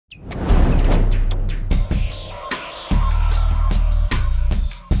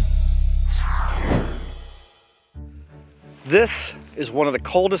This is one of the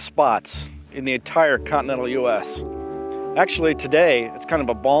coldest spots in the entire continental US. Actually today it's kind of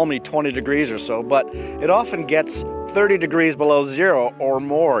a balmy 20 degrees or so, but it often gets 30 degrees below zero or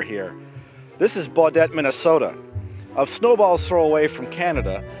more here. This is Baudette, Minnesota, a snowball's throw away from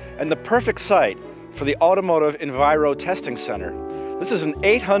Canada, and the perfect site for the Automotive Enviro Testing Center. This is an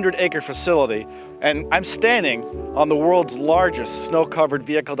 800-acre facility, and I'm standing on the world's largest snow-covered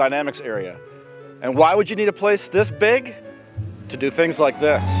vehicle dynamics area. And why would you need a place this big? To do things like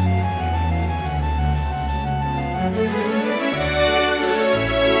this.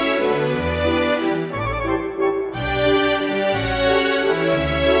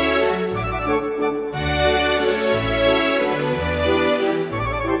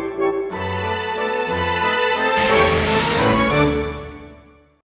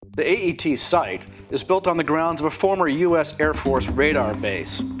 The AET site is built on the grounds of a former U.S. Air Force radar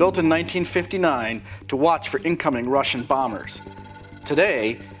base, built in 1959 to watch for incoming Russian bombers.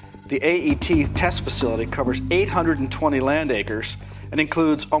 Today, the AET test facility covers 820 land acres and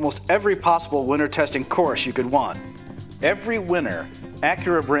includes almost every possible winter testing course you could want. Every winter,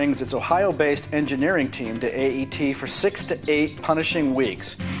 Acura brings its Ohio-based engineering team to AET for 6 to 8 punishing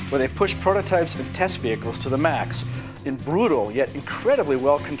weeks, where they push prototypes and test vehicles to the max in brutal yet incredibly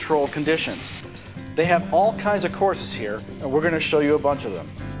well-controlled conditions. They have all kinds of courses here, and we're going to show you a bunch of them,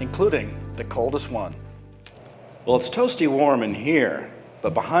 including the coldest one. Well, it's toasty warm in here,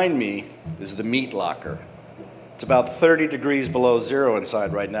 but behind me is the meat locker. It's about 30 degrees below zero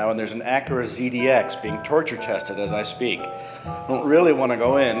inside right now, and there's an Acura ZDX being torture tested as I speak. I don't really want to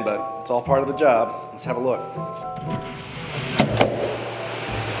go in, but it's all part of the job. Let's have a look.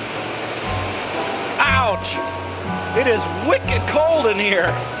 Ouch! It is wicked cold in here.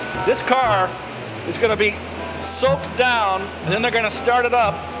 This car is going to be soaked down, and then they're going to start it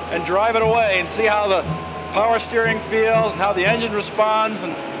up and drive it away and see how the power steering feels and how the engine responds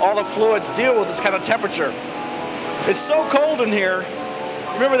and all the fluids deal with this kind of temperature. It's so cold in here.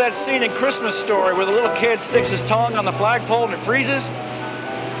 Remember that scene in Christmas Story where the little kid sticks his tongue on the flagpole and it freezes?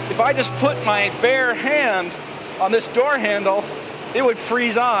 If I just put my bare hand on this door handle, it would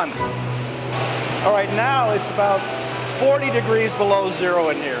freeze on. All right, now it's about 40 degrees below zero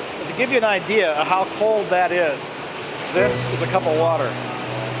in here. But to give you an idea of how cold that is, this is a cup of water.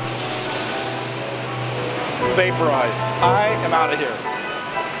 Vaporized. I am out of here.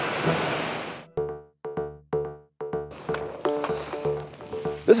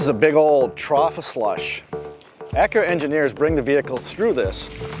 This is a big old trough of slush. Acura engineers bring the vehicle through this,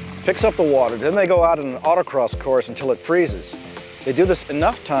 picks up the water, then they go out on an autocross course until it freezes. They do this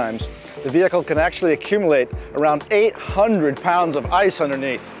enough times, the vehicle can actually accumulate around 800 pounds of ice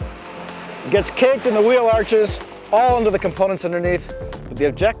underneath. It gets caked in the wheel arches, all under the components underneath, but the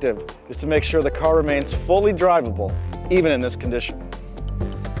objective is to make sure the car remains fully drivable, even in this condition.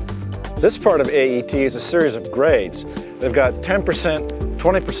 This part of AET is a series of grades. They've got 10%,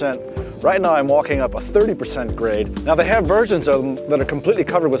 20%. Right now I'm walking up a 30% grade. Now they have versions of them that are completely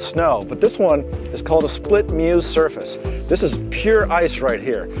covered with snow, but this one is called a split muse surface. This is pure ice right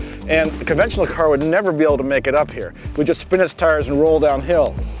here. And a conventional car would never be able to make it up here. We just spin its tires and roll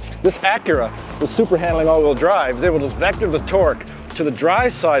downhill. This Acura, with super handling all-wheel drive, is able to vector the torque to the dry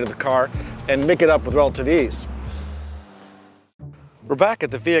side of the car and make it up with relative ease. We're back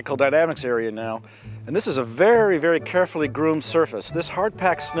at the vehicle dynamics area now, and this is a very, very carefully groomed surface. This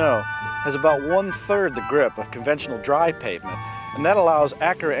hard-packed snow has about 1/3 the grip of conventional dry pavement, and that allows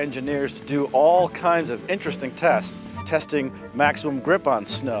Acura engineers to do all kinds of interesting tests, testing maximum grip on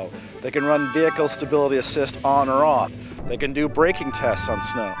snow. They can run vehicle stability assist on or off. They can do braking tests on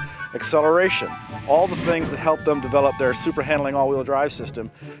snow, acceleration, all the things that help them develop their super handling all-wheel drive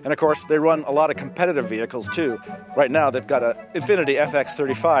system. And of course, they run a lot of competitive vehicles too. Right now, they've got an Infiniti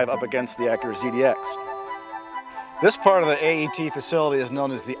FX35 up against the Acura ZDX. This part of the AET facility is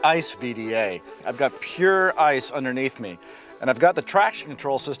known as the Ice VDA. I've got pure ice underneath me. And I've got the traction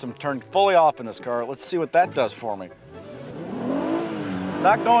control system turned fully off in this car. Let's see what that does for me.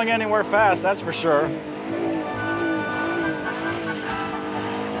 Not going anywhere fast, that's for sure.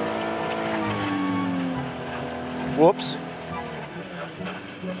 Whoops.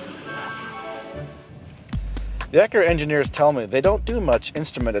 The Acura engineers tell me they don't do much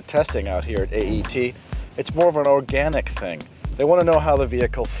instrumented testing out here at AET. It's more of an organic thing. They want to know how the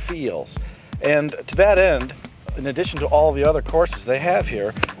vehicle feels. And to that end, in addition to all the other courses they have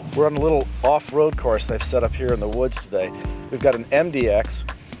here, we're on a little off-road course they've set up here in the woods today. We've got an MDX.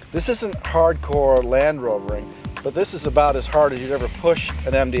 This isn't hardcore Land Rovering, but this is about as hard as you'd ever push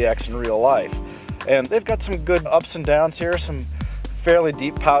an MDX in real life. And they've got some good ups and downs here, some fairly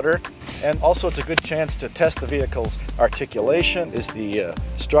deep powder, and also it's a good chance to test the vehicle's articulation. Is the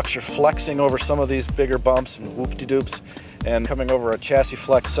structure flexing over some of these bigger bumps and whoop-de-doops, and coming over a chassis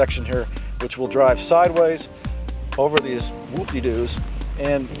flex section here, which will drive sideways over these whoop-de-doos,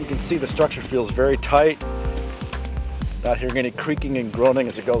 and you can see the structure feels very tight. Not hearing any creaking and groaning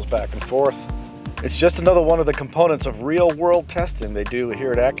as it goes back and forth. It's just another one of the components of real-world testing they do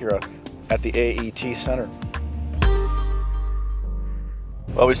here at Acura at the AET Center.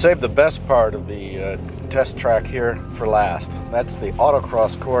 Well, we saved the best part of the test track here for last. That's the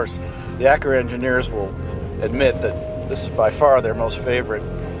autocross course. The Acura engineers will admit that this is by far their most favorite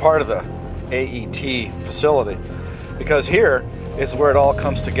part of the AET facility, because here is where it all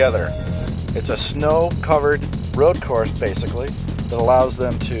comes together. It's a snow-covered road course, basically, that allows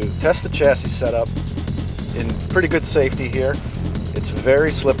them to test the chassis setup in pretty good safety here. It's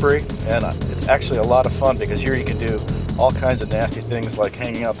very slippery, and it's actually a lot of fun because here you can do all kinds of nasty things like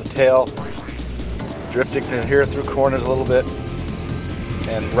hanging out the tail, drifting here through corners a little bit.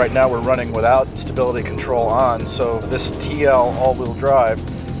 And right now we're running without stability control on, so this TL all-wheel drive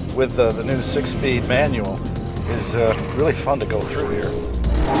with the new 6-speed manual is really fun to go through here.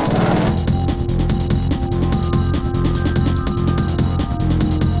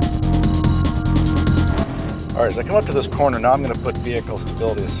 All right, as I come up to this corner, now I'm going to put vehicle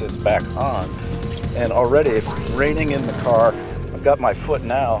stability assist back on, and already it's raining in the car. I've got my foot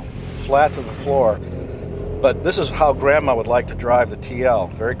now flat to the floor, but this is how Grandma would like to drive the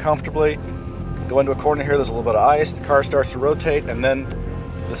TL, very comfortably. Go into a corner here, there's a little bit of ice, the car starts to rotate, and then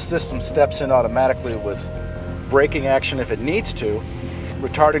the system steps in automatically with braking action if it needs to,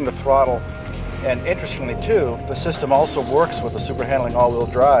 retarding the throttle, and interestingly too, the system also works with the super handling all-wheel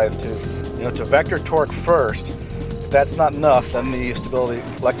drive to vector torque first. If that's not enough, then the stability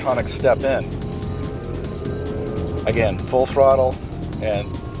electronics step in. Again, full throttle, and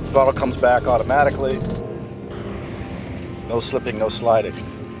throttle comes back automatically. No slipping, no sliding.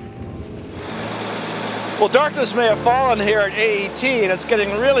 Well, darkness may have fallen here at AET, and it's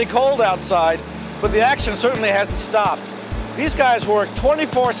getting really cold outside, but the action certainly hasn't stopped. These guys work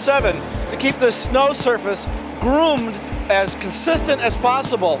 24/7 to keep this snow surface groomed as consistent as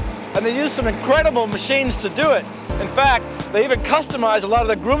possible. And they use some incredible machines to do it. In fact, they even customize a lot of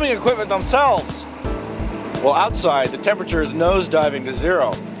the grooming equipment themselves. Well, outside, the temperature is nosediving to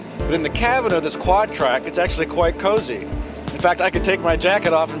 0. But in the cabin of this quad track, it's actually quite cozy. In fact, I could take my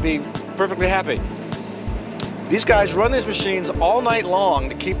jacket off and be perfectly happy. These guys run these machines all night long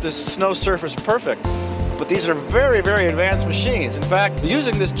to keep this snow surface perfect. But these are very, very advanced machines. In fact,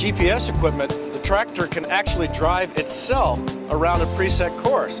 using this GPS equipment, the tractor can actually drive itself around a preset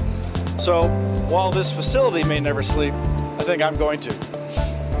course. So while this facility may never sleep, I think I'm going to.